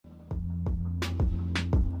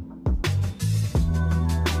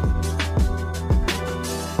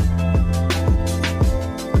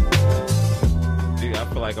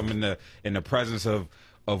like I'm in the presence of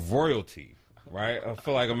royalty, right? I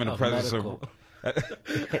feel like I'm in the presence medical. of.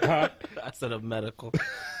 I said of medical.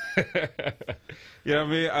 You know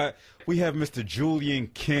what I mean? We have Mr. Julian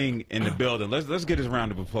King in the building. Let's get his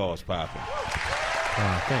round of applause popping.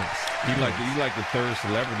 Thanks. You like the third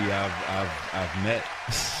celebrity I've met,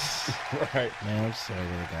 right? Man, I'm just a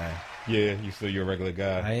regular guy. Yeah, you still you're a regular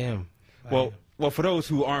guy. I am. Well, for those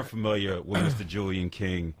who aren't familiar with Mr. Julian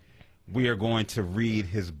King, we are going to read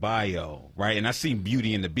his bio, right? And I seen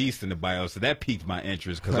Beauty and the Beast in the bio, so that piqued my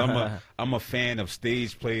interest because I'm a fan of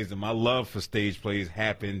stage plays, and my love for stage plays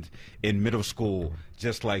happened in middle school,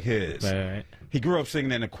 just like his. Right. He grew up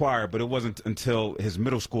singing in the choir, but it wasn't until his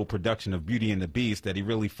middle school production of Beauty and the Beast that he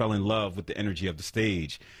really fell in love with the energy of the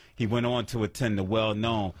stage. He went on to attend the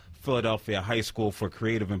well-known Philadelphia High School for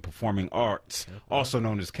Creative and Performing Arts, also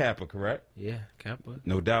known as Kappa, correct? Yeah, Kappa.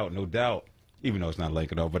 No doubt, no doubt. Even though it's not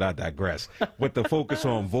Lincoln, though, but I digress. With the focus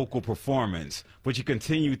on vocal performance, which he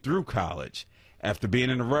continued through college. After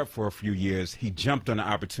being in the rep for a few years, he jumped on the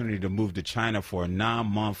opportunity to move to China for a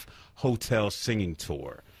 9-month hotel singing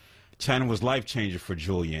tour. China was life-changing for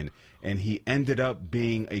Julian, and he ended up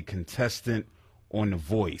being a contestant on The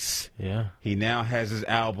Voice. Yeah. He now has his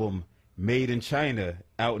album, Made in China,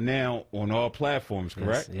 out now on all platforms,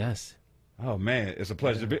 correct? Yes. Oh, man, it's a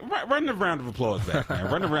pleasure to be. Run the round of applause back,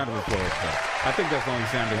 man. Run the round of applause back. I think that's the only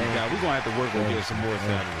sound that we got. We're going to have to work on getting some more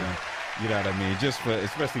sound. You know what I mean? Just for,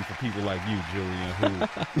 especially for people like you,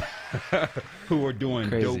 Julian, who are doing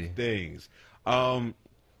dope things.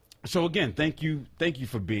 So again, thank you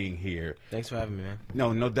for being here. Thanks for having me, man.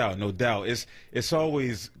 No doubt, no doubt. It's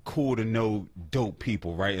always cool to know dope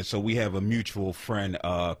people, right? And so we have a mutual friend,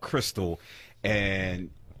 Crystal, and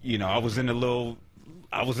you know, I was in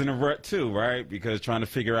a rut too, right? Because trying to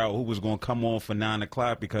figure out who was going to come on for 9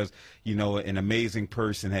 o'clock because, you know, an amazing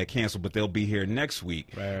person had canceled, but they'll be here next week.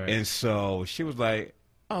 Right. And so she was like,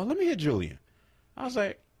 oh, let me hit Julian. I was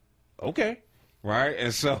like, okay. Right.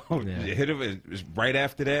 And so hit him right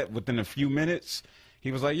after that, within a few minutes,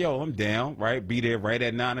 he was like, yo, I'm down. Right. Be there right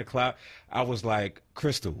at 9 o'clock. I was like,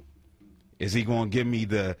 Crystal, is he going to give me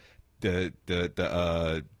the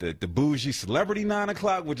bougie celebrity 9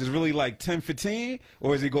 o'clock, which is really like 10:15,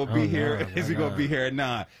 or is he gonna be here? Is he gonna be here at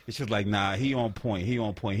 9? It's just like, nah, he on point. He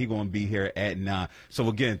gonna be here at 9. So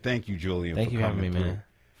again, thank you, Julian. Thank for you for coming having me, through. man.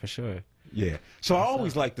 For sure. Yeah. So I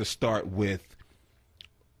always like to start with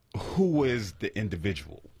who is the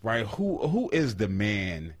individual, right? Who is the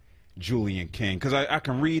man, Julian King? Because I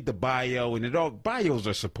can read the bio, and bios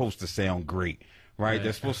are supposed to sound great. Right?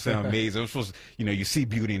 They're supposed to sound amazing. They're supposed to, you know, you see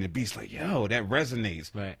Beauty and the Beast, like, yo, that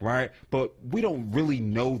resonates. Right? But we don't really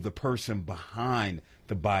know the person behind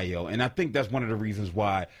the bio. And I think that's one of the reasons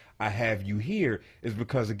why I have you here is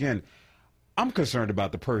because, again, I'm concerned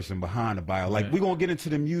about the person behind the bio. Like, we're going to get into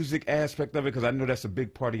the music aspect of it because I know that's a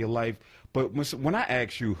big part of your life. But when I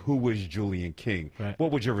ask you who was Julian King,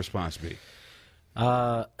 what would your response be?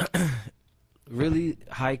 Really,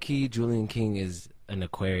 high-key, Julian King is an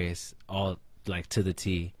Aquarius, all like to the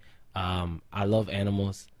T. I love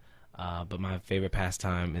animals, but my favorite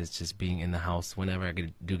pastime is just being in the house. Whenever I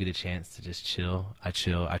do get a chance to just chill, I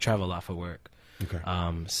chill. I travel a lot for work. Okay.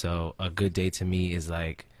 So a good day to me is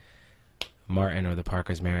like Martin or the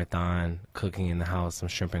Parker's Marathon, cooking in the house, some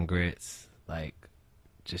shrimp and grits, like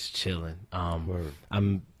just chilling.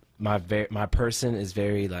 My person is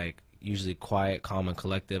very like usually quiet, calm, and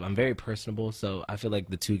collective. I'm very personable, so I feel like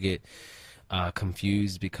the two get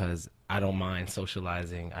confused because I don't mind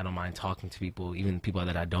socializing. I don't mind talking to people, even people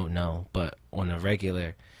that I don't know. But on a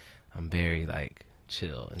regular, I'm very like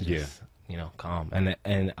chill and just, you know, calm.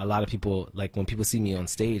 And a lot of people, like when people see me on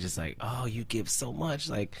stage, it's like, oh, you give so much.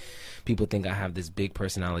 Like people think I have this big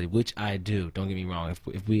personality, which I do. Don't get me wrong.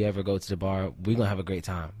 If we ever go to the bar, we're gonna have a great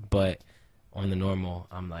time. But on the normal,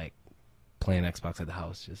 I'm like playing Xbox at the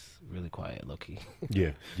house, just really quiet, low key.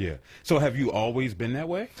 Yeah. So have you always been that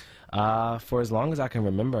way? For as long as I can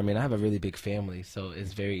remember. I mean, I have a really big family, so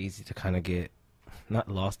it's very easy to kind of get not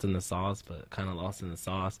lost in the sauce, but kind of lost in the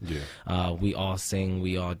sauce. We all sing,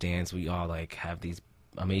 we all dance, we all like have these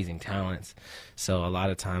amazing talents. So a lot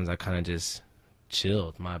of times I kind of just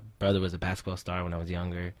chilled. My brother was a basketball star when I was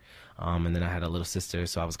younger, and then I had a little sister,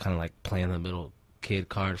 so I was kind of like playing the little kid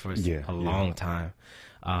card for a long time.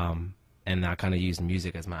 And I kind of used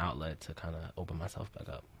music as my outlet to kind of open myself back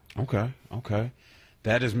up. Okay.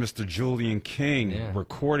 That is Mr. Julian King,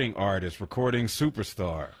 recording artist, recording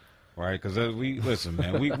superstar, right? Because listen,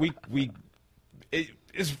 man,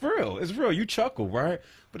 it's real. It's real. You chuckle, right?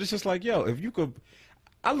 But it's just like, yo, if you could,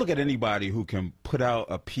 I look at anybody who can put out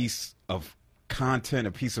a piece of content,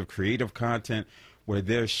 a piece of creative content where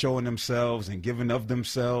they're showing themselves and giving of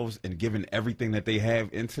themselves and giving everything that they have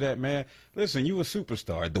into that, man, listen, you a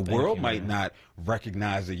superstar. The world might not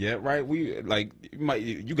recognize it yet, right? You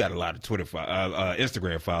got a lot of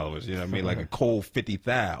Instagram followers, you know what I mean? Like a Cole 50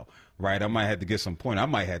 Thou, right? I might have to get some point. I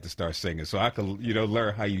might have to start singing so I could,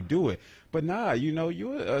 learn how you do it. But nah,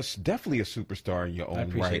 you're definitely a superstar in your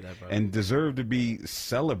own right, that, and deserve to be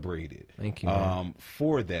celebrated. Thank you,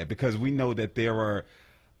 for that, because we know that there are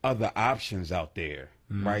other options out there,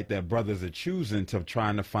 right? That brothers are choosing to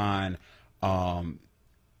trying to find,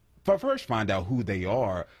 first find out who they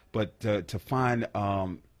are, but to find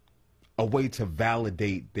a way to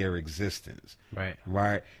validate their existence,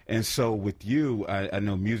 right. And so with you, I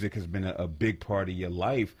know music has been a big part of your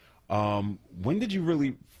life. When did you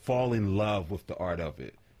really fall in love with the art of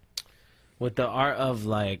it? With the art of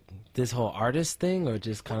like this whole artist thing, or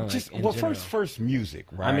just kind of like in general? First music,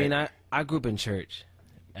 right? I mean, I grew up in church,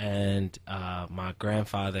 and my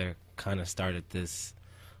grandfather kind of started this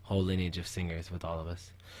whole lineage of singers with all of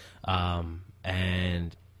us,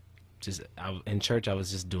 and in church I was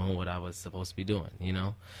just doing what I was supposed to be doing,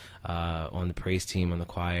 on the praise team, on the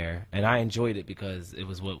choir, and I enjoyed it because it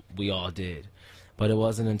was what we all did. But it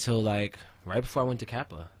wasn't until like right before I went to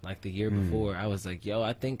Kappa, like the year before, I was like, yo,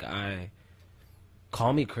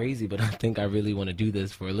 call me crazy, but I think I really want to do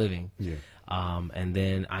this for a living. Yeah. And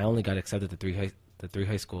then I only got accepted to the three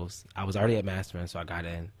high schools. I was already at Masterman, so I got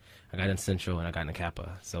in Central, and I got into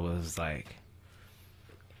Kappa. So it was like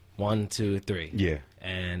 1, 2, 3. Yeah.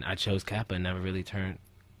 And I chose Kappa and never really turned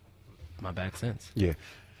my back since. Yeah.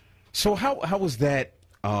 So how was that?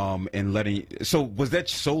 So was that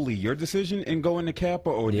solely your decision in going to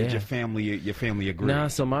Kappa, or did your family agree? Nah,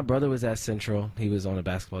 so my brother was at Central. He was on the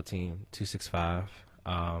basketball team, 265,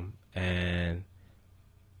 and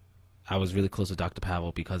I was really close with Dr.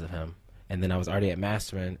 Pavel because of him. And then I was already at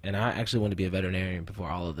Masterman, and I actually wanted to be a veterinarian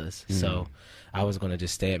before all of this. So I was going to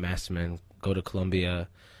just stay at Masterman, go to Columbia,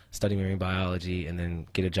 study marine biology, and then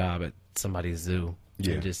get a job at somebody's zoo.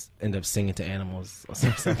 Yeah. And just end up singing to animals or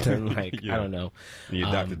something like, I don't know.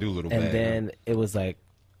 Your Dr. Doolittle and bag, then it was like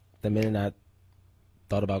the minute I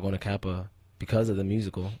thought about going to Kappa because of the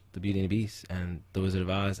musical, The Beauty and the Beast and The Wizard of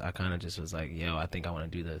Oz, I kind of just was like, yo, I think I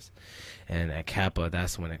want to do this. And at Kappa,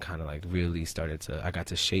 that's when it kind of like really I got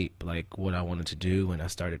to shape like what I wanted to do, and I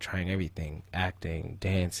started trying everything, acting,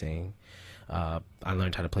 dancing. I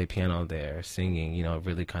learned how to play piano there, singing, it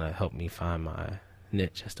really kind of helped me find my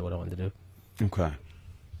niche as to what I wanted to do. Okay.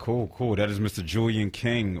 Cool. That is Mr. Julian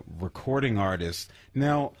King, recording artist.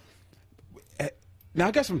 Now, I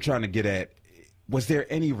guess I'm trying to get at, was there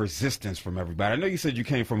any resistance from everybody? I know you said you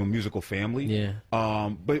came from a musical family. Yeah.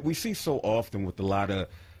 But we see so often with a lot of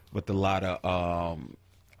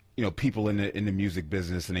people in the music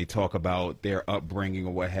business, and they talk about their upbringing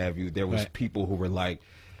or what have you. There was people who were like,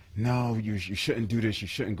 no, you shouldn't do this, you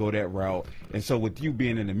shouldn't go that route. And so with you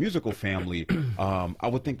being in a musical family, I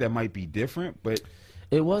would think that might be different, but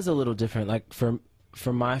it was a little different. Like for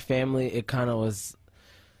my family, it kind of was.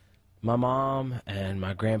 My mom and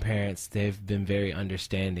my grandparents, they've been very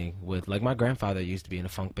understanding with, like, my grandfather used to be in a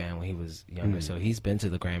funk band when he was younger, so he's been to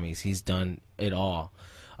the Grammys, he's done it all,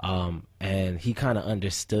 and he kind of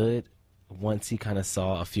understood once he kind of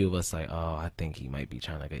saw a few of us like, oh, I think he might be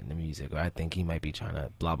trying to get into music, or I think he might be trying to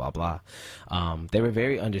blah blah blah. They were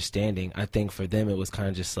very understanding. I think for them it was kind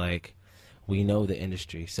of just like, we know the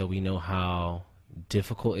industry, so we know how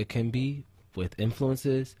difficult it can be with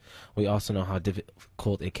influences. We also know how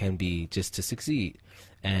difficult it can be just to succeed,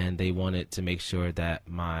 and they wanted to make sure that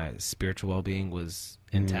my spiritual well-being was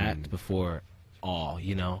intact before all.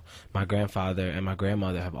 My grandfather and my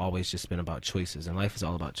grandmother have always just been about choices, and life is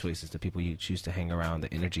all about choices. The people you choose to hang around,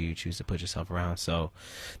 the energy you choose to put yourself around. So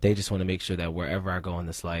they just want to make sure that wherever I go in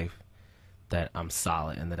this life, that I'm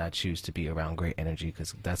solid and that I choose to be around great energy,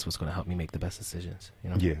 because that's what's going to help me make the best decisions.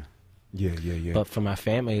 Yeah. But for my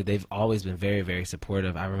family, they've always been very, very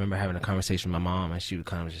supportive. I remember having a conversation with my mom, and she would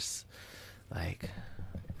kind of just like,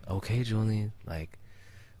 okay, Julian, like,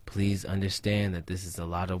 please understand that this is a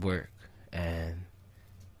lot of work, and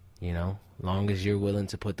long as you're willing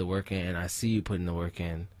to put the work in, and I see you putting the work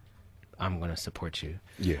in, I'm going to support you.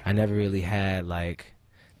 Yeah. I never really had like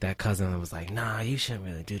that cousin that was like, nah, you shouldn't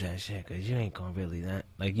really do that shit, because you ain't going to really that.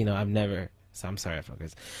 Like, I've never, so I'm sorry,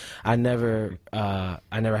 fuckers. I never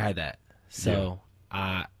had that. So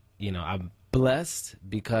I'm blessed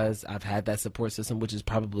because I've had that support system, which is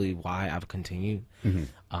probably why I've continued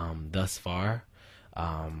thus far.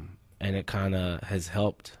 And it kind of has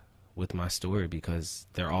helped with my story because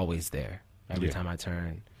they're always there. Every time I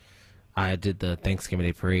turn. I did the Thanksgiving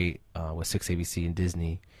Day Parade with 6ABC and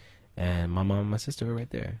Disney, and my mom and my sister were right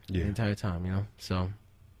there the entire time, you know. So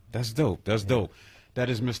that's dope. That's dope. That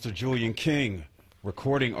is Mr. Julian King,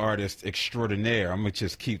 recording artist extraordinaire. I'm gonna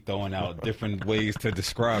just keep throwing out different ways to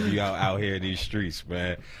describe you out here in these streets,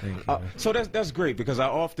 man. Thank you, man. So that's great, because I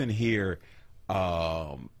often hear,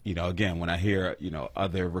 you know, again, when I hear, you know,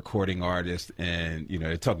 other recording artists, and, you know,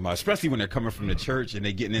 they're talking about, especially when they're coming from the church and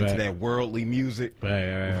they're getting into that worldly music,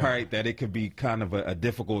 right, that it could be kind of a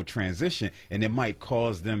difficult transition, and it might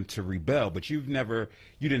cause them to rebel. But you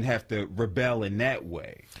didn't have to rebel in that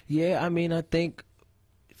way. Yeah, I mean, I think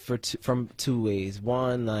from two ways.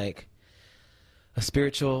 One, like, a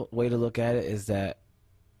spiritual way to look at it is that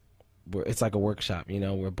it's like a workshop, you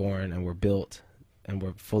know. We're born and we're built and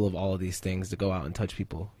we're full of all of these things to go out and touch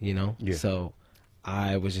people, you know. So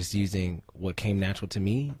I was just using what came natural to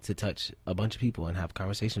me to touch a bunch of people and have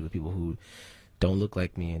conversations with people who don't look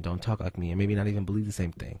like me and don't talk like me and maybe not even believe the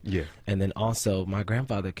same thing. And then also my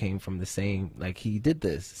grandfather came from the same, like, he did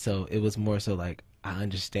this, so it was more so like, I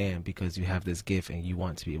understand, because you have this gift and you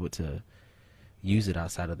want to be able to use it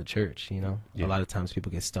outside of the church, you know. A lot of times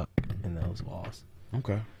people get stuck in those walls.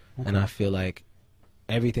 And I feel like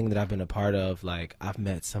everything that I've been a part of, like, I've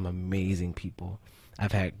met some amazing people.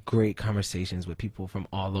 I've had great conversations with people from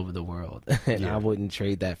all over the world, and I wouldn't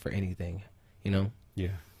trade that for anything, you know.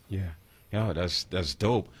 Yeah, that's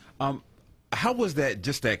dope. How was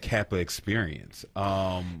that Kappa experience?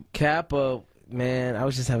 Kappa, man, I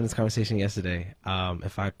was just having this conversation yesterday.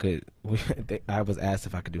 If I could, I was asked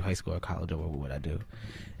if I could do high school or college over, what would I do?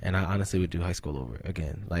 And I honestly would do high school over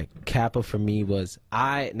again. Like, Kappa for me was,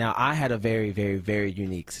 I had a very, very, very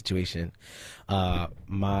unique situation.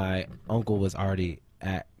 My uncle was already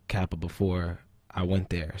at Kappa before I went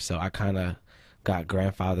there, so I kind of got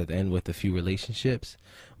grandfathered in with a few relationships,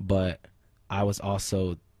 but I was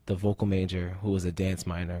also the vocal major who was a dance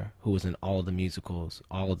minor, who was in all the musicals,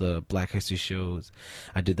 all the Black History shows.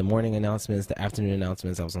 I did the morning announcements, the afternoon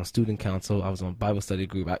announcements. I was on student council. I was on Bible study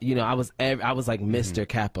group. I was like Mr.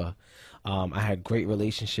 Kappa. I had great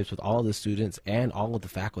relationships with all the students and all of the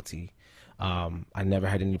faculty. I never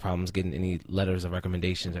had any problems getting any letters of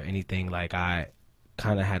recommendations or anything. Like, I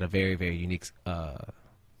kind of had a very, very unique,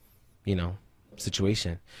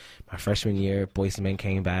 situation. My freshman year, Boyz II Men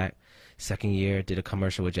came back. Second year, did a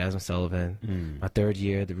commercial with Jasmine Sullivan. My third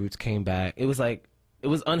year, the Roots came back. It was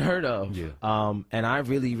unheard of. And I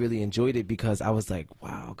really, really enjoyed it, because I was like,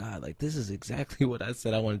 wow, God, like, this is exactly what I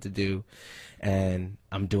said I wanted to do, and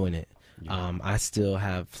I'm doing it. I still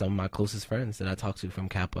have some of my closest friends that I talk to from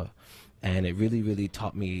Kappa, and it really, really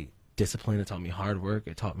taught me discipline. It taught me hard work.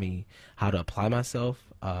 It taught me how to apply myself,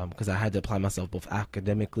 because I had to apply myself both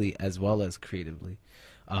academically as well as creatively.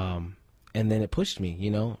 And then it pushed me,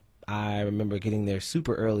 you know. I remember getting there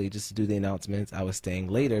super early just to do the announcements. I was staying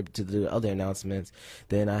later to do the other announcements.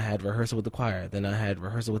 Then I had rehearsal with the choir. Then I had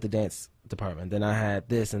rehearsal with the dance department. Then I had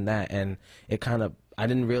this and that. And I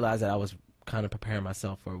didn't realize that I was kind of preparing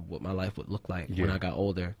myself for what my life would look like when I got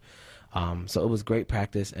older. So it was great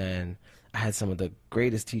practice, and I had some of the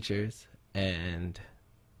greatest teachers, and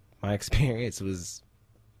my experience was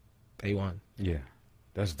A1. Yeah,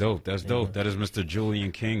 that's dope. That's dope. That is Mr.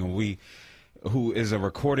 Julian King, and who is a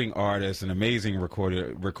recording artist, an amazing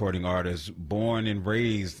recording artist, born and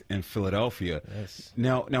raised in Philadelphia.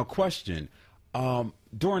 Now, question.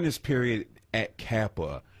 During this period at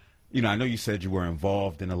Kappa, you know, I know you said you were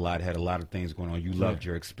involved in a lot, had a lot of things going on. You loved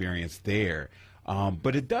your experience there.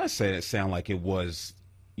 But it does sound like it was,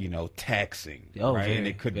 you know, taxing, right? And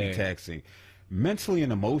it could be taxing. Mentally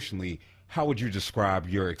and emotionally, how would you describe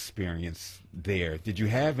your experience there? Did you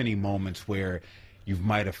have any moments where you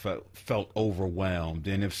might have felt overwhelmed?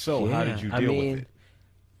 And if so, how did you deal with it?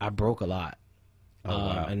 I broke a lot.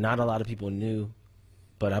 Wow. And not a lot of people knew,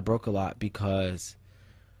 but I broke a lot because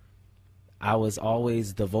I was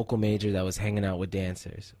always the vocal major that was hanging out with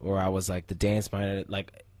dancers, or I was like the dance minor.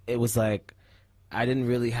 Like, it was like I didn't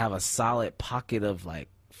really have a solid pocket of, like,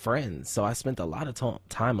 friends. So I spent a lot of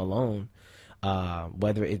time alone,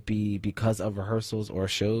 whether it be because of rehearsals or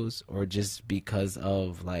shows, or just because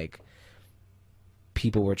of, like,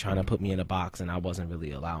 people were trying to put me in a box and I wasn't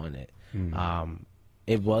really allowing it.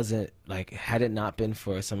 It wasn't like, had it not been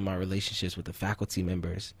for some of my relationships with the faculty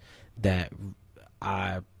members, that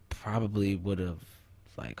I probably would have,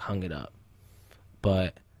 like, hung it up.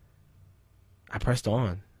 But I pressed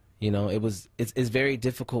on. You know, it's very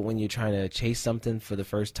difficult when you're trying to chase something for the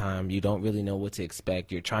first time. You don't really know what to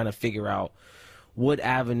expect. You're trying to figure out what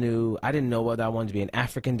avenue. I didn't know whether I wanted to be an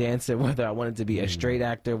African dancer, whether I wanted to be a straight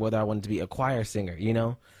actor, whether I wanted to be a choir singer, you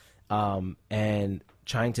know? And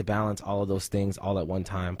trying to balance all of those things all at one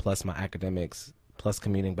time, plus my academics, plus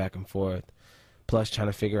commuting back and forth, plus trying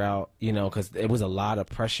to figure out, you know, because it was a lot of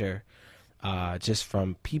pressure just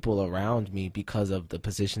from people around me because of the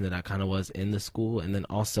position that I kind of was in the school. And then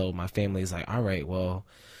also my family's like, all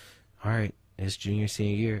right, it's junior,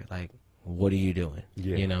 senior year. Like, what are you doing?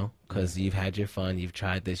 Yeah. You know, because you've had your fun, you've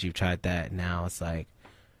tried this, you've tried that. Now it's like,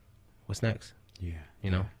 what's next? Yeah.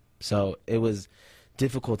 You know? So it was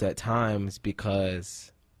difficult at times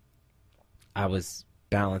because I was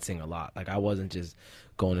balancing a lot. Like, I wasn't just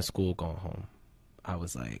going to school, going home. I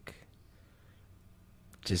was like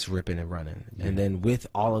just ripping and running. Yeah. And then with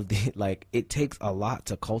all of the, like, it takes a lot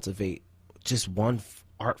to cultivate just one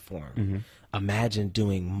art form. Mm-hmm. Imagine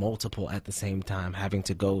doing multiple at the same time, having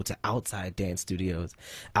to go to outside dance studios,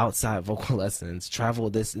 outside vocal lessons,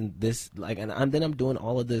 travel this and this, like, and then I'm doing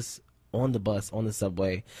all of this on the bus, on the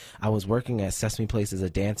subway. I was working at Sesame Place as a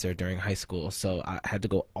dancer during high school, so I had to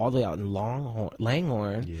go all the way out in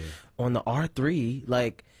Langhorne on the R3,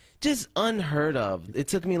 like, just unheard of. It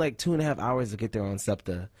took me like 2.5 hours to get there on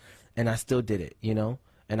SEPTA, and I still did it, you know?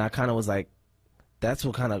 And I kind of was like, that's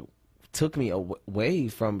what kind of took me away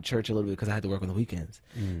from church a little bit, because I had to work on the weekends.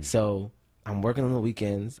 So I'm working on the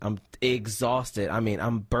weekends. I'm exhausted. I mean,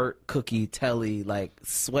 I'm Burt, Cookie, Telly, like,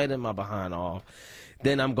 sweating my behind off.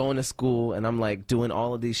 Then I'm going to school, and I'm, like, doing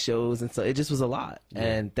all of these shows, and so it just was a lot. Yeah.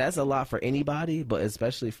 And that's a lot for anybody, but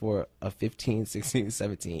especially for a 15, 16,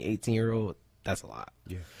 17, 18-year-old, that's a lot.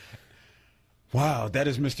 Yeah. Wow, that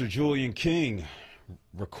is Mr. Julian King,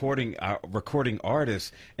 recording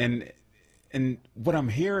artist. And what I'm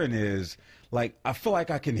hearing is, like, I feel like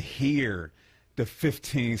I can hear the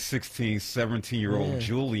 15, 16, 17-year-old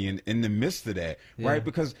Julian in the midst of that, right?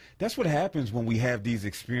 Because that's what happens when we have these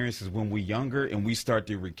experiences when we're younger and we start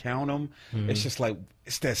to recount them. It's just like,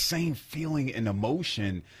 it's that same feeling and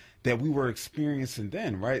emotion that we were experiencing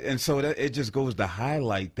then, right? And so that, it just goes to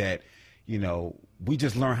highlight that, you know, we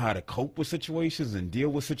just learn how to cope with situations and deal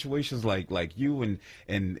with situations like you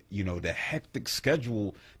and you know, the hectic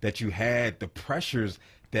schedule that you had, the pressures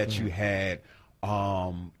that you had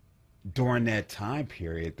during that time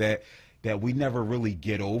period, that we never really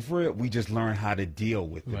get over it. We just learn how to deal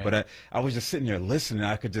with it. Right. But I was just sitting there listening.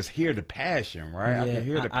 I could just hear the passion, right? Yeah, I could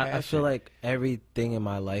hear the passion. I feel like everything in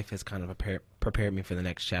my life has kind of prepared me for the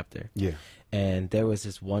next chapter. Yeah. And there was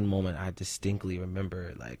this one moment I distinctly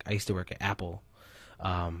remember. Like, I used to work at Apple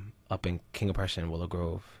up in King of Prussia and Willow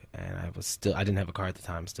Grove. And I didn't have a car at the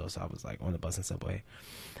time still, so I was like on the bus and subway.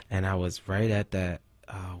 And I was right at that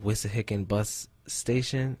Wissahickon bus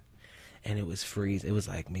station, and it was freeze. It was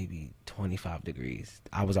like maybe 25 degrees.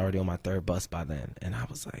 I was already on my third bus by then, and I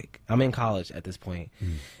was like, I'm in college at this point,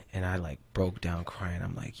 and I like broke down crying.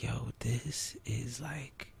 I'm like, yo, this is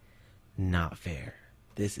like not fair.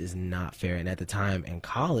 This is not fair. And at the time in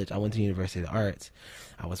college, I went to the University of the Arts.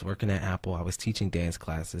 I was working at Apple. I was teaching dance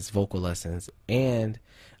classes, vocal lessons, and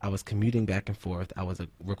I was commuting back and forth. I was a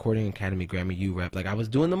Recording Academy Grammy U rep. Like, I was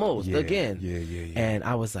doing the most again. Yeah. And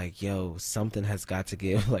I was like, yo, something has got to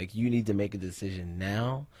give. Like, you need to make a decision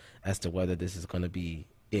now as to whether this is going to be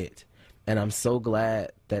it. And I'm so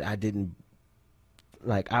glad that I didn't,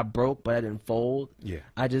 like, I broke, but I didn't fold. Yeah.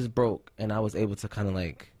 I just broke, and I was able to kind of,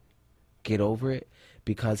 like, get over it.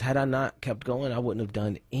 Because had I not kept going, I wouldn't have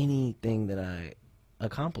done anything that I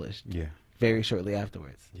accomplished very shortly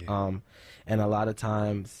afterwards. Yeah. And a lot of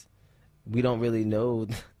times we don't really know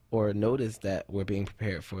or notice that we're being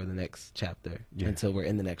prepared for the next chapter until we're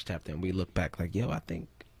in the next chapter and we look back like, yo, I think,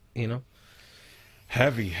 you know.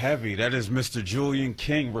 Heavy. That is Mr. Julian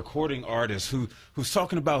King, recording artist, who's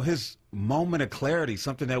talking about his moment of clarity,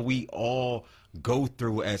 something that we all go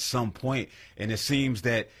through at some point. And it seems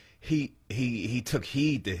that he took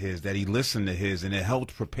heed to his, that he listened to his, and it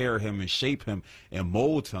helped prepare him and shape him and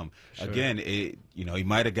mold him. Sure. Again, you know, he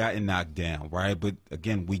might have gotten knocked down, right? But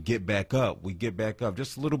again, we get back up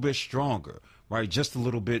just a little bit stronger, right? Just a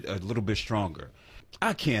little bit stronger.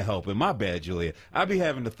 I can't help it. My bad, Julia. I be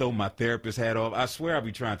having to throw my therapist hat off. I swear I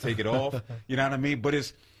be trying to take it off. You know what I mean?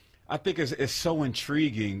 But I think it's so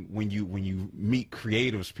intriguing when you meet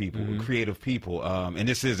creative people, and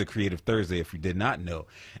this is a Creative Thursday if you did not know.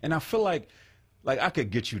 And I feel like I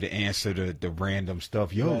could get you to answer the random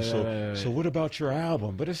stuff. Yo, so what about your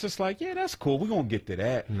album? But it's just like, yeah, that's cool. We're going to get to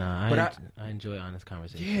that. Nah, I enjoy honest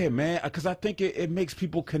conversation. Yeah, man, because I think it makes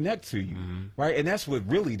people connect to you, right? And that's what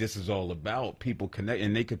really this is all about. People connect,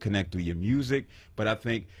 and they could connect through your music. But I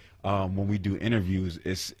think when we do interviews,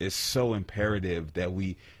 it's so imperative that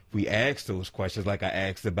we ask those questions, like I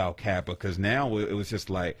asked about Kappa, because now it was just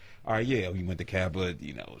like, all right, yeah, we went to Kappa,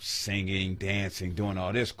 you know, singing, dancing, doing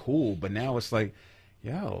all this, cool. But now it's like,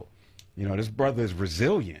 yo, you know, this brother is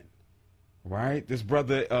resilient, right? This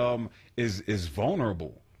brother is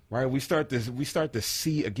vulnerable, right? We start to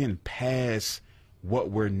see again past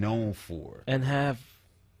what we're known for.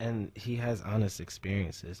 And he has honest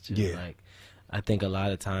experiences too. Yeah. Like, I think a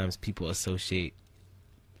lot of times people associate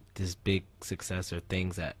this big success or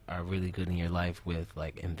things that are really good in your life with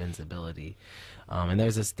like invincibility, and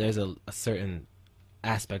there's a certain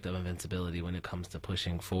aspect of invincibility when it comes to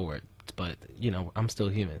pushing forward. But you know, I'm still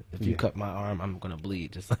human. If you cut my arm, I'm gonna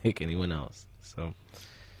bleed just like anyone else. So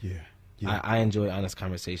I enjoy honest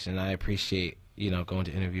conversation. I appreciate, you know, going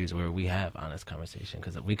to interviews where we have honest conversation,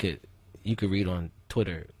 because you could read on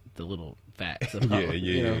Twitter the little facts about,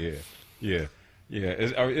 Yeah.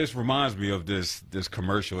 It reminds me of this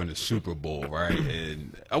commercial in the Super Bowl, right?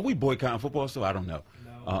 And are we boycotting football still? I don't know.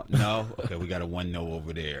 No. Okay, we got a 1-0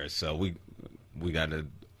 over there. So we gotta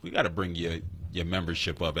bring your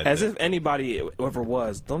membership up. As if anybody ever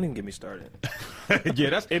was. Don't even get me started. Yeah,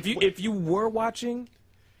 that's if you were watching,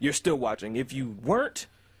 you're still watching. If you weren't,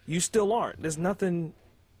 you still aren't. There's nothing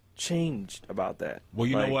changed about that. Well,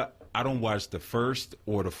 you know what? I don't watch the first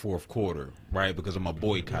or the fourth quarter, right? Because I'm going to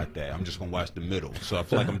boycott that. I'm just going to watch the middle. So I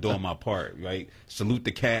feel like I'm doing my part, right? Salute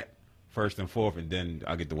the cat first and fourth, and then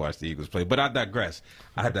I get to watch the Eagles play. But I digress.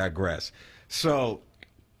 So,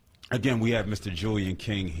 again, we have Mr. Julian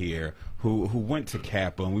King here, who went to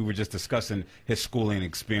Kappa, and we were just discussing his schooling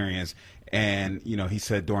experience. And, you know, he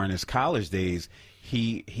said during his college days,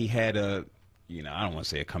 he had a, you know, I don't want to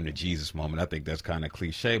say a come to Jesus moment. I think that's kind of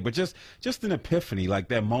cliche, but just an epiphany, like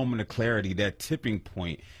that moment of clarity, that tipping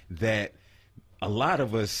point that a lot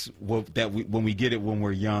of us when we get it when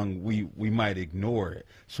we're young, we might ignore it.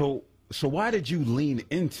 So why did you lean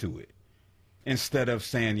into it instead of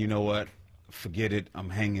saying, you know what, forget it, I'm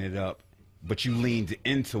hanging it up? But you leaned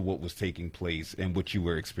into what was taking place and what you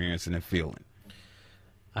were experiencing and feeling.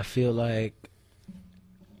 I feel like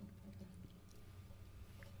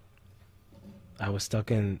I was stuck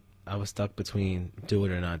between do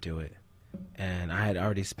it or not do it. And I had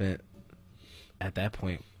already spent, at that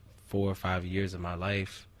point, 4 or 5 years of my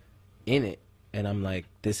life in it. And I'm like,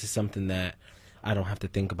 this is something that I don't have to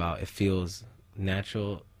think about. It feels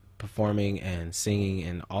natural. Performing and singing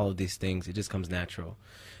and all of these things, it just comes natural.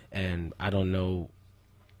 And I don't know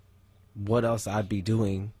what else I'd be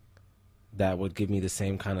doing that would give me the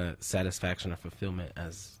same kind of satisfaction or fulfillment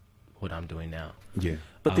as what I'm doing now. Yeah.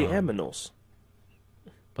 But the aminals.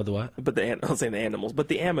 But the what? But I'm saying the animals, but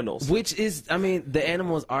the aminals. Which is, I mean, the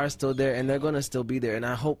animals are still there, and they're going to still be there. And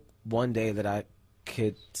I hope one day that I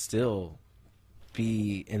could still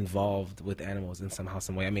be involved with animals in somehow,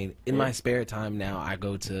 some way. I mean, in my spare time now, I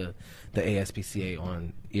go to the ASPCA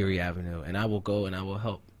on Erie Avenue, and I will go and I will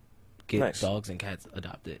help get dogs and cats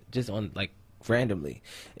adopted, just on, like, randomly.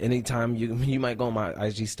 Anytime you might go on my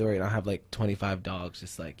IG story and I have like 25 dogs,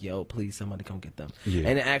 just like, yo, please somebody come get them. Yeah.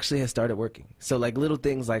 And it actually has started working. So like little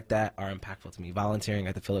things like that are impactful to me. Volunteering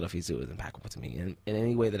at the Philadelphia Zoo is impactful to me, and in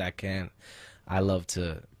any way that I can, I love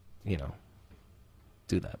to, you know,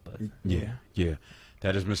 do that. But yeah,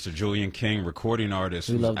 that is Mr. Julian King, recording artist.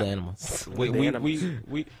 We love the animals.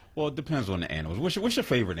 We well, it depends on the animals. What's your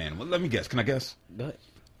favorite animal? Let me guess. Can I guess? Go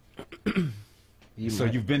ahead.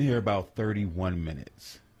 You've been here about 31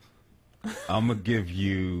 minutes. I'm going to give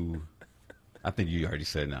you, I think you already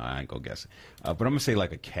said no, I ain't going to guess it. But I'm going to say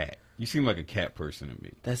like a cat. You seem like a cat person to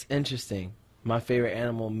me. That's interesting. My favorite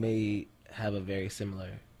animal may have a very similar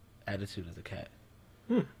attitude as a cat.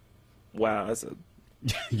 Wow, that's a...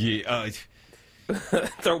 Yeah.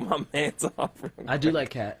 Throw my man's off. I do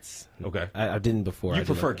like cats. Okay. I didn't before. You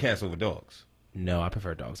prefer cats over dogs? No, I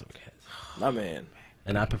prefer dogs over cats. My man.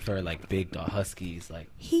 And I prefer like big dog huskies, like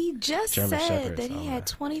he just German said Shepherds, that he had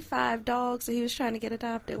 25 dogs that he was trying to get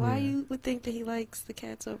adopted. Why you would think that he likes the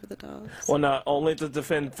cats over the dogs? Well, not only to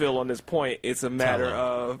defend Phil on this point, it's a matter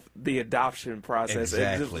of the adoption process.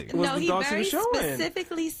 Exactly. No, he very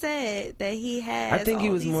specifically said that he has. I think he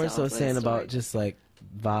was more so saying about just like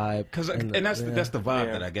vibe, and that's the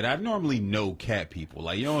vibe that I get. I normally know cat people.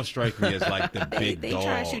 Like, you don't strike me as like the big they dog. They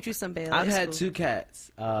try to shoot you some bail. I've had 2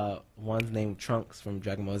 cats. One's named Trunks from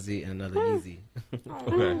Dragon Ball Z, and another Yeezy.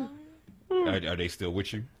 Okay. Are they still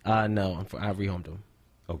with you? No, I rehomed them.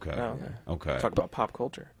 Okay. Okay. Talk about pop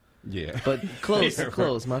culture. Yeah. But close,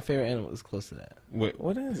 close. My favorite animal is close to that.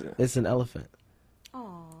 What is it? It's an elephant.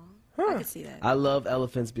 Aw, I can see that. I love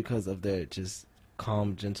elephants because of their just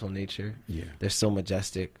calm, gentle nature. Yeah. They're so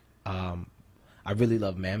majestic. I really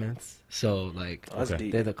love mammoths. So like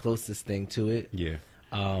they're the closest thing to it. Yeah.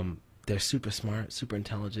 They're super smart, super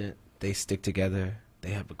intelligent. They stick together. They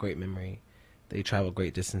have a great memory. They travel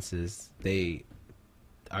great distances. They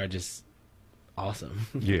are just awesome.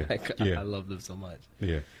 Yeah. Like, yeah. I love them so much.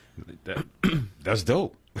 Yeah. That's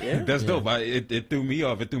dope. Yeah. That's dope. It threw me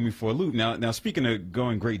off. It threw me for a loop. Now speaking of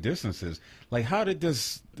going great distances, like how did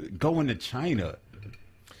this going to China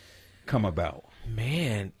come about?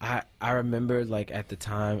 Man, I remember like at the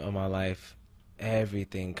time of my life,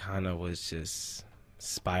 everything kind of was just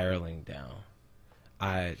spiraling down.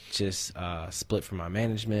 I just split from my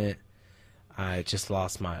management. I just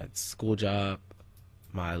lost my school job.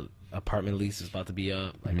 My apartment lease was about to be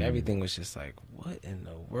up. Like everything was just like, what in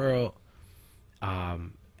the world?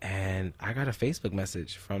 And I got a Facebook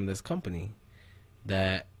message from this company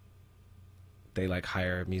that they like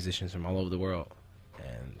hire musicians from all over the world,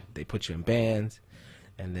 and they put you in bands,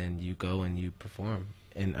 and then you go and you perform.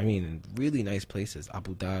 And I mean, in really nice places,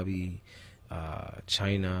 Abu Dhabi,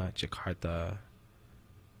 China, Jakarta,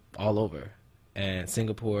 all over, and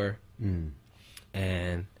Singapore.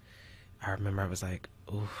 And I remember I was like,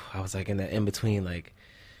 ooh, I was like in the in between, like,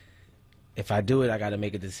 if I do it, I got to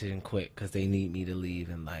make a decision quick because they need me to leave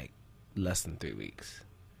in like less than 3 weeks.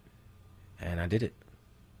 And I did it.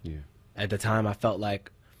 Yeah. At the time, I felt like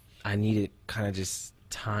I needed kind of just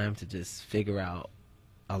time to just figure out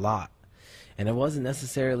a lot. And it wasn't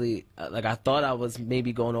necessarily like I thought I was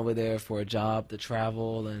maybe going over there for a job to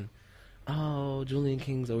travel and, oh, Julian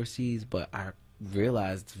King's overseas. But I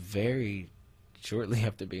realized very shortly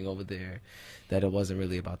after being over there that it wasn't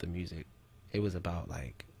really about the music. It was about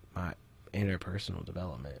like my interpersonal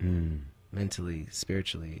development, mentally,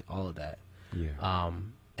 spiritually, all of that. Yeah.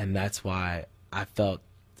 And that's why I felt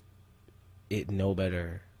it no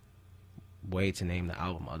better way to name the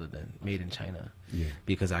album other than Made in China. Yeah.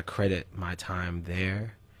 Because I credit my time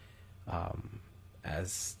there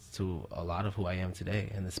as to a lot of who I am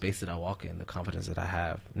today and the space that I walk in, the confidence that I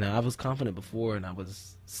have. Now, I was confident before and I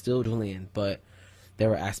was still Julian, but there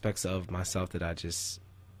were aspects of myself that I just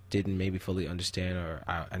didn't maybe fully understand, or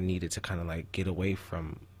I needed to kind of like get away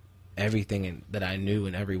from everything that I knew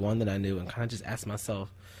and everyone that I knew and kind of just ask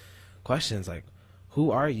myself questions like,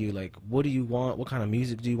 who are you? Like, what do you want? What kind of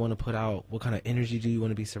music do you want to put out? What kind of energy do you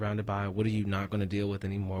want to be surrounded by? What are you not going to deal with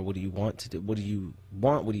anymore? What do you want to do? What do you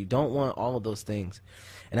want? What do you don't want? All of those things.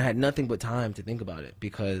 And I had nothing but time to think about it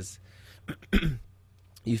because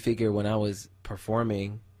you figure when I was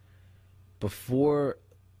performing before,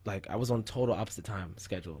 like I was on total opposite time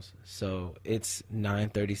schedules. So it's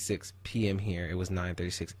 9:36 p.m. here. It was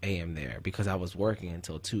 9:36 a.m. there because I was working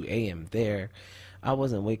until 2 a.m. there. I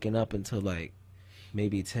wasn't waking up until like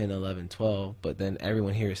maybe 10, 11, 12, but then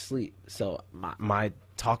everyone here is asleep. So my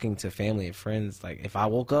talking to family and friends, like if I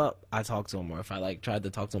woke up, I talked to them, or if I like tried to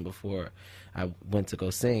talk to them before I went to go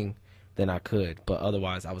sing, then I could. But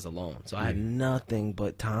otherwise, I was alone. So I had nothing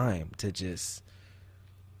but time to just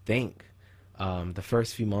think. The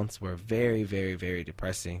first few months were very, very, very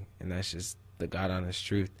depressing, and that's just the God honest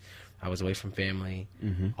truth. I was away from family,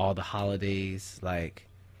 all the holidays, like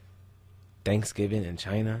Thanksgiving in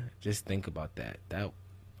China. Just think about that.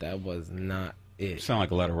 That was not it. Sound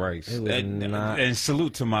like a lot of rice. It was not. And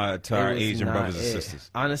salute to our Asian not brothers and it.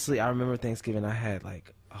 sisters. Honestly, I remember Thanksgiving. I had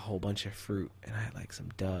like a whole bunch of fruit, and I had like some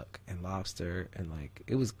duck and lobster, and like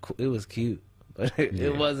it was cute, but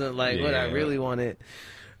it wasn't like what I really wanted.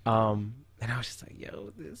 And I was just like,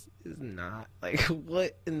 yo, this is not, like,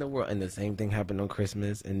 what in the world? And the same thing happened on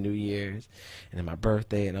Christmas and New Year's and then my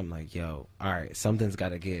birthday. And I'm like, yo, all right, something's got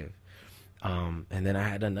to give. And then I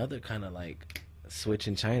had another kind of, like, switch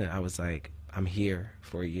in China. I was like, I'm here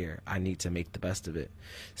for a year. I need to make the best of it.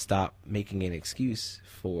 Stop making an excuse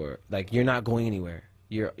for, like, you're not going anywhere.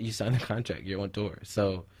 You signed a contract. You're on tour.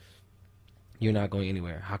 So you're not going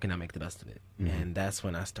anywhere. How can I make the best of it? And that's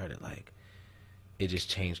when I started, like, it just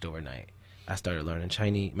changed overnight. I started learning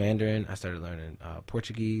Chinese Mandarin. I started learning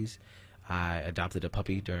Portuguese. I adopted a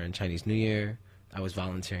puppy during Chinese New Year. I was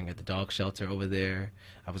volunteering at the dog shelter over there.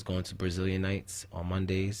 I was going to Brazilian nights on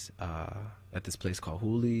Mondays at this place called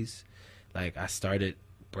Hoolies. Like, I started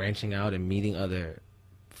branching out and meeting other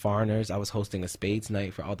foreigners. I was hosting a spades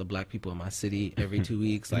night for all the black people in my city every 2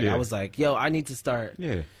 weeks. Like, I was like, yo, I need to start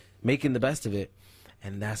making the best of it.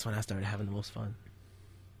 And that's when I started having the most fun.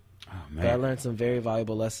 Oh, man. But I learned some very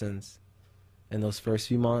valuable lessons in those first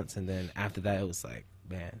few months, and then after that, it was like,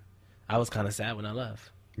 man, I was kind of sad when I left.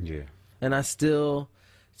 Yeah. And I still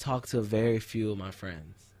talk to very few of my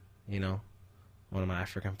friends, you know, one of my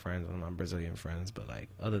African friends, one of my Brazilian friends, but like,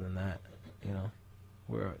 other than that, you know,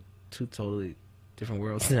 we're two totally different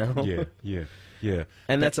worlds now. Yeah.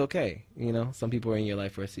 And that's okay, you know. Some people are in your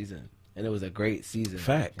life for a season, and it was a great season.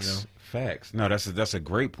 Facts. You know? Facts. No, that's a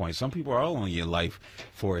great point. Some people are all in your life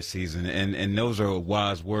for a season, and those are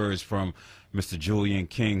wise words from Mr. Julian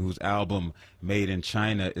King, whose album Made in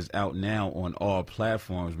China is out now on all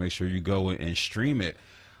platforms. Make sure you go and stream it.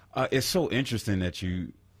 It's so interesting that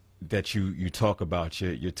you that you talk about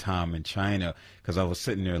your time in China, because I was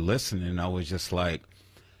sitting there listening, and I was just like,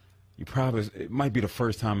 it might be the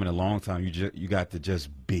first time in a long time you got to just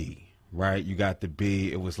be, right? You got to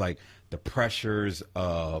be. It was like the pressures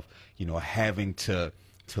of, having to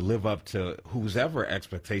live up to whose ever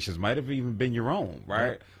expectations, might have even been your own,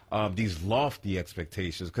 right? These lofty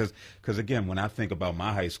expectations, because again, when I think about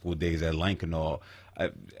my high school days at Lankenau,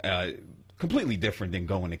 completely different than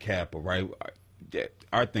going to Kappa, right?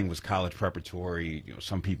 Our thing was college preparatory.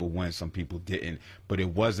 Some people went, some people didn't, but it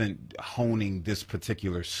wasn't honing this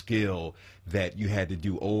particular skill that you had to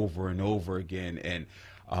do over and over again. And,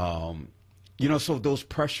 so those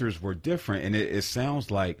pressures were different. And it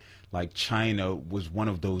sounds like China was one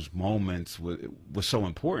of those moments was so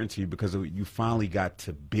important to you because you finally got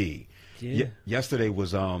to be. Yeah. Yesterday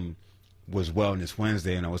was Wellness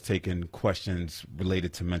Wednesday, and I was taking questions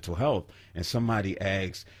related to mental health, and somebody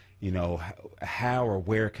asked, how or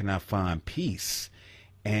where can I find peace?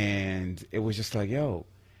 And it was just like, yo,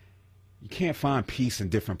 you can't find peace in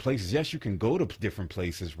different places. Yes, you can go to different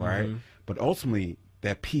places, right? Mm-hmm. But ultimately,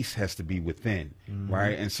 that peace has to be within, mm-hmm.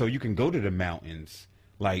 right? And so you can go to the mountains,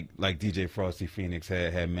 like DJ Frosty Phoenix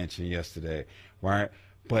had mentioned yesterday, right?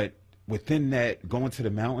 But within that, going to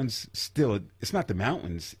the mountains, still, it's not the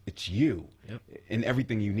mountains, it's you. Yep. And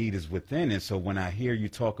everything you need is within. And so when I hear you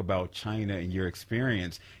talk about China and your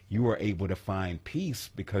experience, you were able to find peace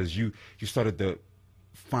because you started to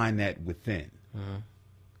find that within.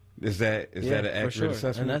 Mm-hmm. Is that an accurate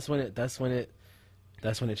assessment? And that's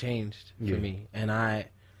when it changed for me. And I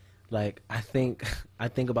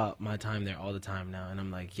think about my time there all the time now, and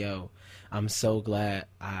I'm like, yo, I'm so glad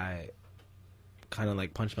I kind of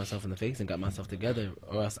like punched myself in the face and got myself together,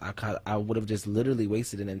 or else I would have just literally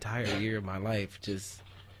wasted an entire year of my life just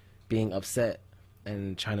being upset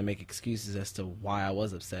and trying to make excuses as to why I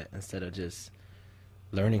was upset instead of just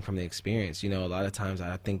learning from the experience. A lot of times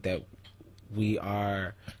I think that we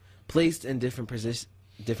are placed in different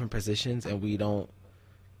positions and we don't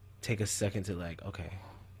take a second to like, okay,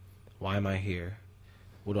 why am I here?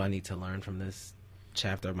 What do I need to learn from this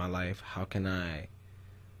chapter of my life? How can I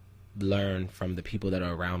learn from the people that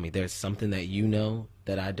are around me? There's something that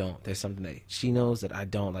that I don't. There's something that she knows that I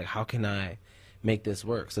don't. Like, how can I make this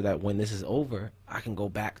work so that when this is over, I can go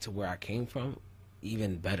back to where I came from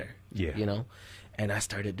even better? Yeah. And I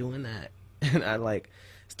started doing that. And I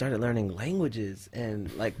started learning languages, and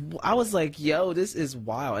I was like, yo, this is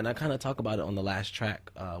wild. And I kind of talk about it on the last track,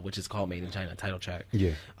 which is called Made in China, title track.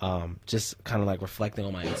 Yeah. Just kind of reflecting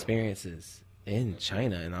on my experiences in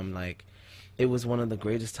China. And I'm like, it was one of the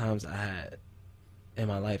greatest times I had in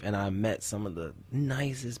my life, and I met some of the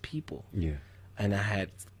nicest people. Yeah. And I had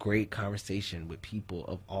great conversation with people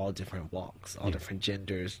of all different walks, all different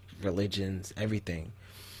genders, religions, everything.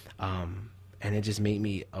 And it just made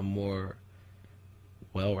me a more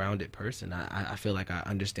well-rounded person. I feel like I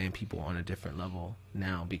understand people on a different level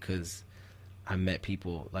now because I met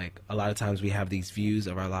people. Like, a lot of times we have these views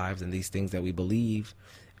of our lives and these things that we believe,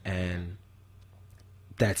 and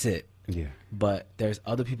that's it. Yeah. But there's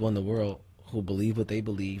other people in the world who believe what they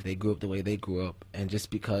believe. They grew up the way they grew up, and just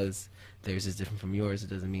because theirs is different from yours, it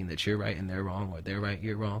doesn't mean that you're right and they're wrong, or they're right,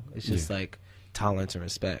 you're wrong. It's just like tolerance and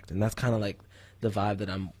respect, and that's kind of like the vibe that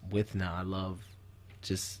I'm with now. I love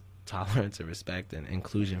just tolerance and respect and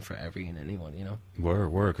inclusion for every and anyone.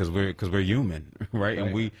 Word, because we're human, right?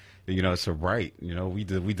 And we, it's a right.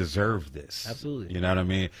 We deserve this. Absolutely. You know what I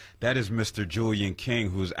mean? That is Mr. Julian King,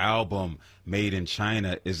 whose album Made in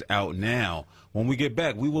China is out now. When we get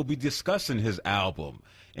back, we will be discussing his album.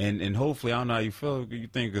 And hopefully, I don't know how you feel. You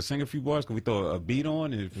think you could sing a few bars? Can we throw a beat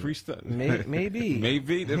on and freestyle? Maybe.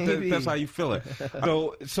 Maybe. That's how you feel it.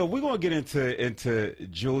 So we're gonna get into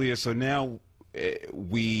Julia. So now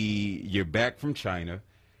you're back from China,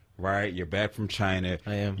 right? You're back from China.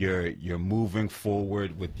 I am. You're moving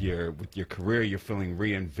forward with your career. You're feeling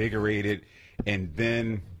reinvigorated. And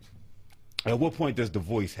then, at what point does The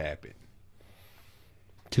Voice happen?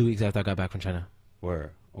 2 weeks after I got back from China.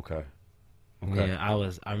 Where? Okay. Yeah,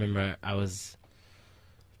 I remember I was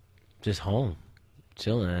just home,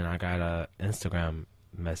 chilling, and I got a Instagram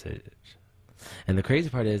message. And the crazy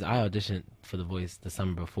part is I auditioned for The Voice the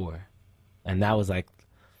summer before. And that was like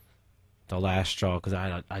the last straw because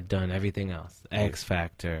I'd done everything else. X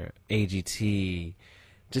Factor, AGT,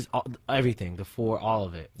 just everything, all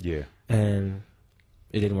of it. Yeah. And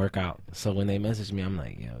it didn't work out. So when they messaged me, I'm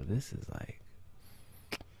like, yo, this is like,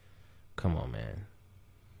 come on, man.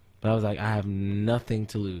 But I was like, I have nothing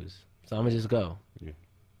to lose. So I'm going to just go. Yeah.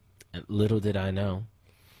 And little did I know,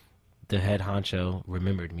 the head honcho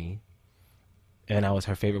remembered me. And I was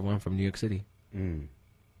her favorite one from New York City. Mm.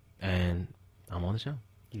 And I'm on the show.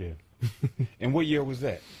 Yeah. And what year was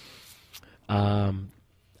that? I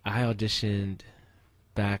auditioned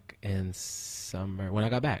back in summer when I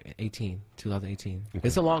got back, 2018. Okay.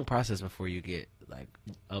 It's a long process before you get like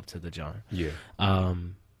up to the genre. Yeah.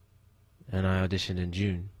 And I auditioned in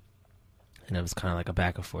June, and it was kind of like a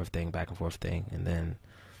back and forth thing, and then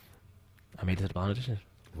I made it to the blonde audition.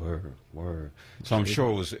 Word. So I'm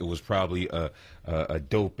sure it was probably a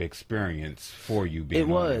dope experience for you. Being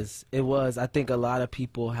It was. I think a lot of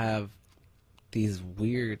people have these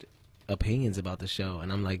weird opinions about the show,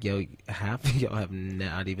 and I'm like, yo, half of y'all have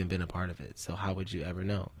not even been a part of it, so how would you ever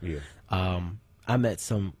know? Yeah. I met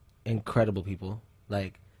some incredible people,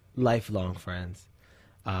 like lifelong friends.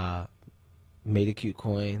 Made a cute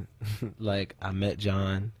coin. Like I met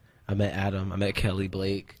John, I met Adam, I met Kelly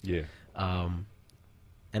Blake. Yeah.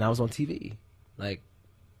 And I was on TV. Like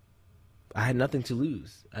I had nothing to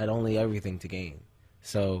lose. I had only everything to gain.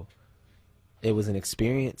 So it was an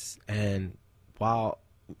experience, and while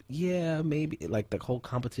maybe like the whole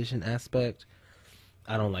competition aspect,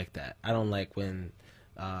 I don't like that. I don't like when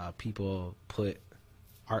people put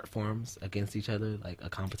art forms against each other, like a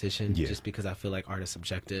competition, just because I feel like art is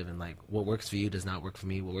subjective, and like what works for you does not work for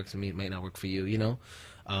me. What works for me might not work for you, you know?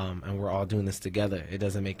 And we're all doing this together. It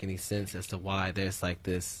doesn't make any sense as to why there's like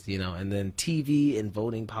this, you know, and then TV and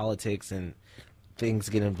voting politics and things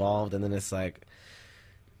get involved, and then it's like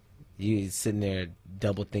you sitting there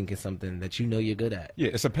double thinking something that you know you're good at.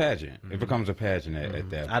 Yeah, it's a pageant. It becomes a pageant at that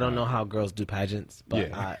point. I don't know how girls do pageants, but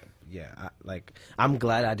I'm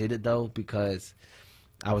glad I did it though, because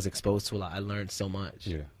I was exposed to a lot. I learned so much.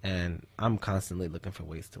 Yeah. And I'm constantly looking for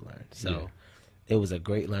ways to learn. So it was a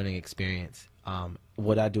great learning experience.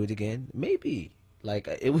 Would I do it again? Maybe. Like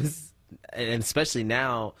it was, and especially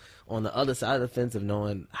now on the other side of the fence of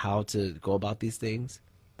knowing how to go about these things,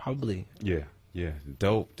 probably. Yeah.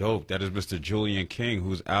 Dope. That is Mr. Julian King,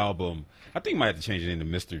 whose album, I think I might have to change it into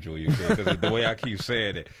Mr. Julian King, because the way I keep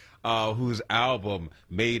saying it, whose album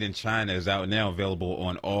Made in China is out now, available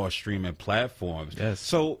on all streaming platforms. Yes.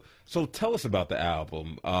 So tell us about the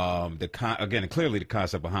album. Again, clearly the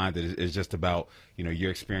concept behind it is just about, you know, your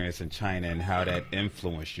experience in China and how that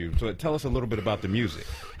influenced you. So tell us a little bit about the music.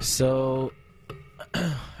 So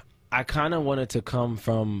I kind of wanted to come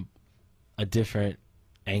from a different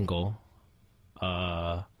angle.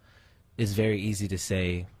 It's very easy to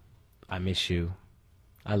say, I miss you,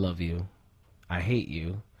 I love you, I hate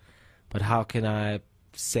you. But how can I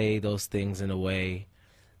say those things in a way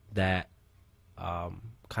that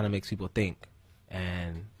kind of makes people think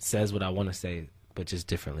and says what I want to say, but just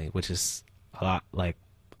differently, which is a lot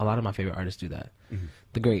of my favorite artists do that. Mm-hmm.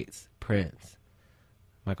 The greats, Prince,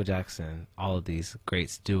 Michael Jackson, all of these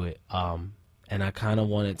greats do it. And I kind of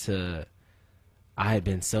wanted to, I had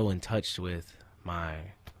been so in touch with my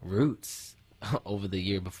roots over the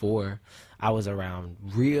year before. I was around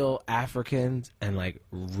real Africans and like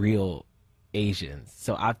real Asians.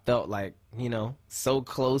 So I felt like, you know, so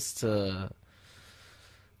close to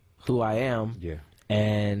who I am. Yeah.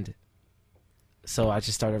 And so I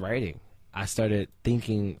just started writing. I started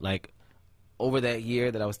thinking, like, over that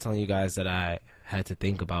year that I was telling you guys that I had to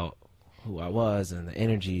think about who I was and the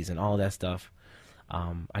energies and all that stuff,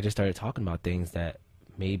 I just started talking about things that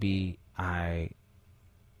maybe I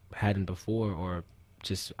hadn't before, or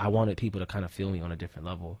just I wanted people to kind of feel me on a different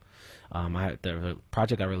level. The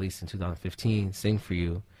project I released in 2015, Sing For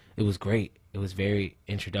You, it was great. It was very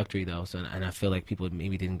introductory though, and I feel like people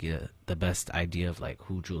maybe didn't get the best idea of like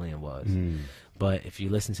who Julian was. But if you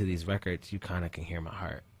listen to these records, you kind of can hear my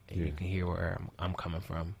heart, and you can hear where I'm coming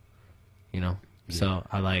from, you know? So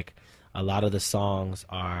I like, a lot of the songs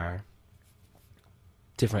are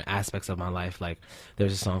different aspects of my life. Like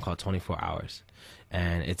there's a song called 24 Hours,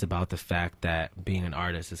 and it's about the fact that being an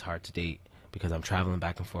artist is hard to date because I'm traveling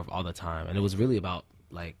back and forth all the time. And it was really about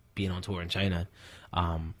like being on tour in China.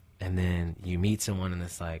 And then you meet someone and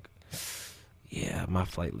it's like, yeah, my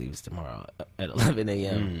flight leaves tomorrow at 11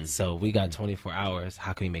 a.m. So we got 24 hours.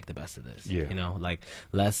 How can we make the best of this? Yeah. You know, like,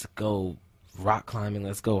 let's go rock climbing.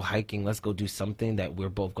 Let's go hiking. Let's go do something that we're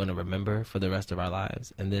both going to remember for the rest of our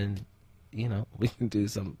lives. And then, you know, we can do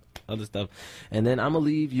some other stuff. And then I'm going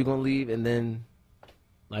to leave, you're going to leave, and then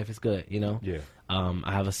life is good, you know? Yeah.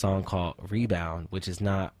 I have a song called Rebound, which is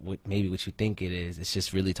not maybe what you think it is. It's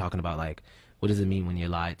just really talking about, like, what does it mean when you're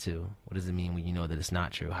lied to? What does it mean when you know that it's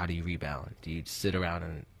not true? How do you rebound? Do you sit around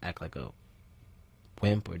and act like a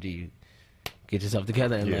wimp, or do you get yourself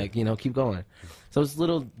together and, like, you know, keep going? So it's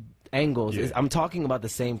little angles. Yeah. I'm talking about the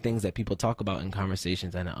same things that people talk about in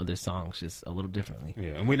conversations and in other songs, just a little differently.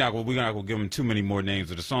 Yeah, and we're not gonna give them too many more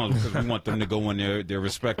names of the songs because we want them to go on their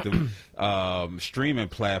respective streaming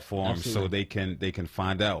platforms so they can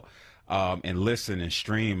find out and listen and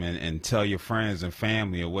stream and tell your friends and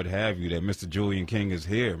family or what have you that Mr. Julian King is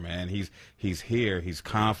here, man. He's here. He's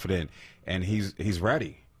confident and he's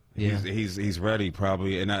ready. Yeah. He's ready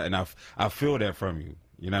probably, and I feel that from you.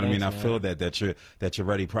 You know what I mean? Thanks, I man. feel that you're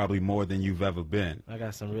ready probably more than you've ever been. I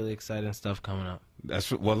got some really exciting stuff coming up.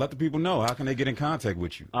 Well, let the people know. How can they get in contact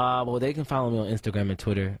with you? Well, they can follow me on Instagram and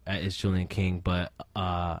Twitter at It's Julian King, but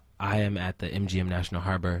I am at the MGM National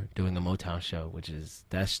Harbor doing a Motown show,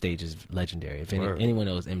 that stage is legendary. If anyone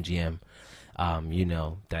knows MGM, you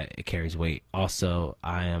know that it carries weight. Also,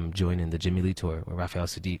 I am joining the Jimmy Lee Tour with Raphael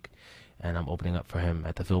Sadiq, and I'm opening up for him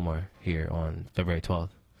at the Fillmore here on February 12th.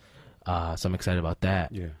 So I'm excited about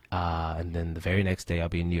that. Yeah. And then the very next day, I'll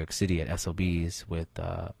be in New York City at SOBs with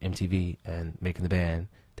MTV and Making the Band.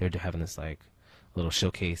 They're having this like little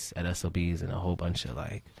showcase at SOBs, and a whole bunch of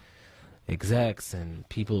like execs and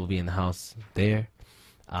people will be in the house there.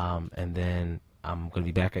 And then I'm gonna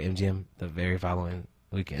be back at MGM the very following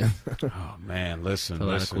weekend. Oh man, listen, A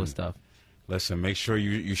lot of cool stuff. Listen, make sure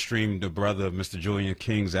you stream the brother Mr. Julian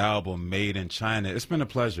King's album Made in China. It's been a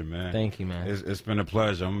pleasure, man. Thank you, man. It's been a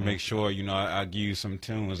pleasure. I'm gonna make sure, I give you some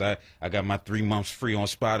tunes. I got my 3 months free on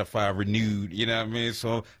Spotify renewed, you know what I mean?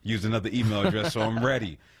 So use another email address, so I'm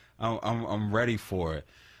ready. I'm ready for it.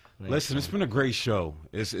 Listen, it's been a great show.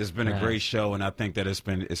 It's been a great show, and I think that it's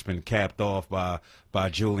been capped off by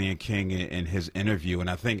Julian King in his interview. And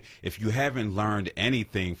I think if you haven't learned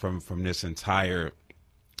anything from this entire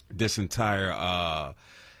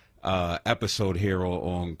episode here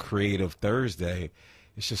on Creative Thursday,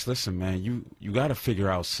 it's just, listen, man, you got to figure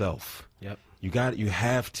out self. Yep. You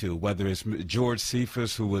have to, whether it's George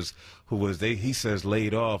Cephas he says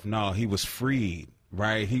laid off. No, he was freed,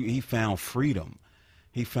 right? He found freedom.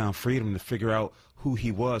 He found freedom to figure out who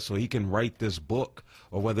he was so he can write this book,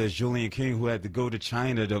 or whether it's Julian King who had to go to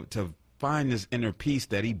China to find this inner peace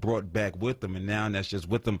that he brought back with him, and now that's just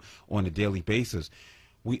with him on a daily basis.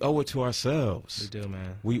 We owe it to ourselves. We do,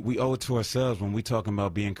 man. We owe it to ourselves when we talking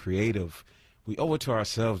about being creative. We owe it to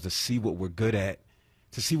ourselves to see what we're good at,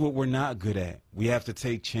 to see what we're not good at. We have to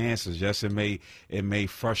take chances. Yes, it may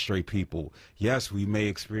frustrate people. Yes, we may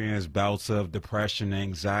experience bouts of depression and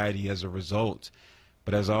anxiety as a result.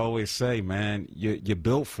 But as I always say, man, you're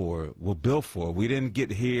built for it. We're built for it. We didn't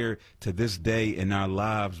get here to this day in our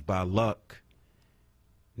lives by luck.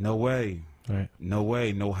 No way. Right. No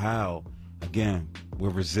way, no how. Again, we're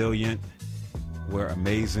resilient, we're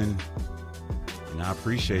amazing, and I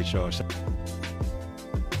appreciate y'all.